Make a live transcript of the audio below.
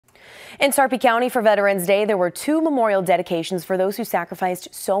In Sarpy County for Veterans Day, there were 2 memorial dedications for those who sacrificed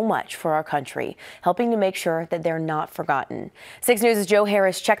so much for our country, helping to make sure that they're not forgotten. 6 News' Joe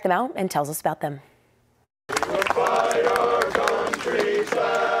Harris checked them out and tells us about them.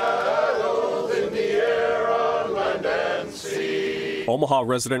 Omaha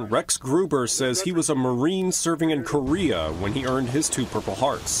resident Rex Gruber says he was a Marine serving in Korea when he earned his 2 Purple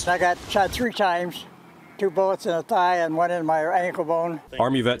Hearts. I got shot 3 times. 2 bullets in the thigh and 1 in my ankle bone.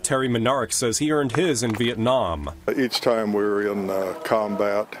 Army vet Terry Menarek says he earned his in Vietnam. Each time we were in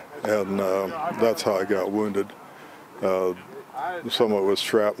combat, and that's how I got wounded. Some of it was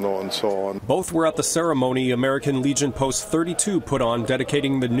shrapnel and so on. Both were at the ceremony American Legion Post 32 put on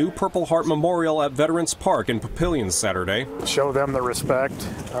dedicating the new Purple Heart Memorial at Veterans Park in Papillion Saturday. Show them the respect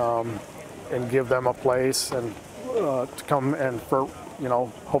and give them a place and to come and for,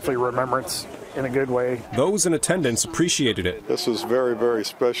 hopefully remembrance in a good way. Those in attendance appreciated it. This is very, very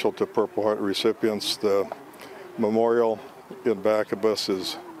special to Purple Heart recipients. The memorial in back of us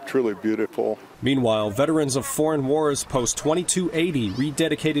is truly beautiful. Meanwhile, Veterans of Foreign Wars Post 2280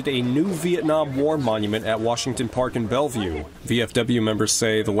 rededicated a new Vietnam War monument at Washington Park in Bellevue. VFW members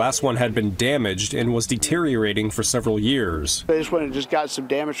say the last one had been damaged and was deteriorating for several years. This one just got some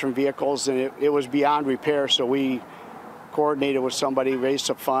damage from vehicles and it was beyond repair, so we coordinated with somebody, raised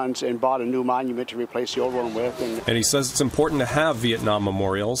some funds, and bought a new monument to replace the old one with. And he says it's important to have Vietnam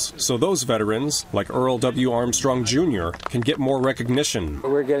memorials so those veterans, like Earl W. Armstrong Jr., can get more recognition.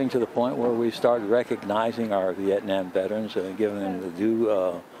 We're getting to the point where we start recognizing our Vietnam veterans and giving them the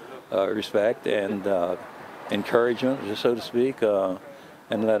due respect and encouragement, so to speak, and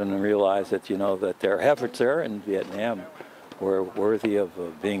letting them realize that, that their efforts there in Vietnam were worthy of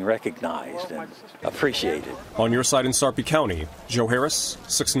being recognized and appreciated. On your side in Sarpy County, Joe Harris,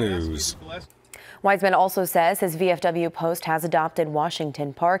 6 News. Wiseman also says his VFW post has adopted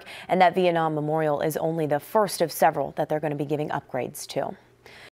Washington Park and that Vietnam Memorial is only the first of several that they're going to be giving upgrades to.